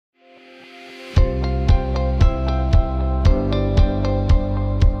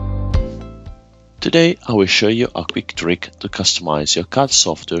Today I will show you a quick trick to customize your CAD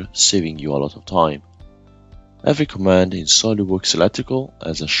software, saving you a lot of time. Every command in SolidWorks Electrical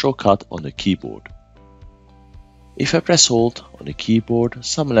has a shortcut on the keyboard. If I press Alt on the keyboard,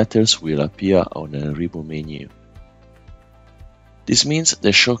 some letters will appear on the ribbon menu. This means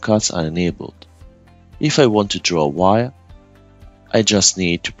the shortcuts are enabled. If I want to draw a wire, I just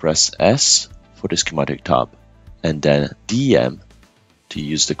need to press S for the schematic tab and then DM to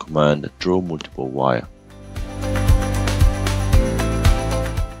use the command draw multiple wire.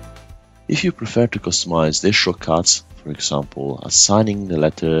 If you prefer to customize these shortcuts, for example assigning the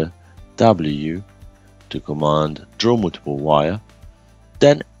letter W to command draw multiple wire,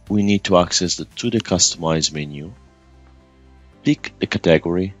 then we need to access the Customize menu, pick the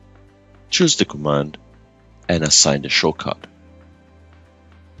category, choose the command, and assign the shortcut.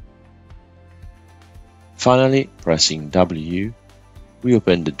 Finally, pressing W, we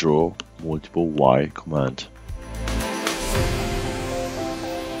open the Draw Multiple Wire command.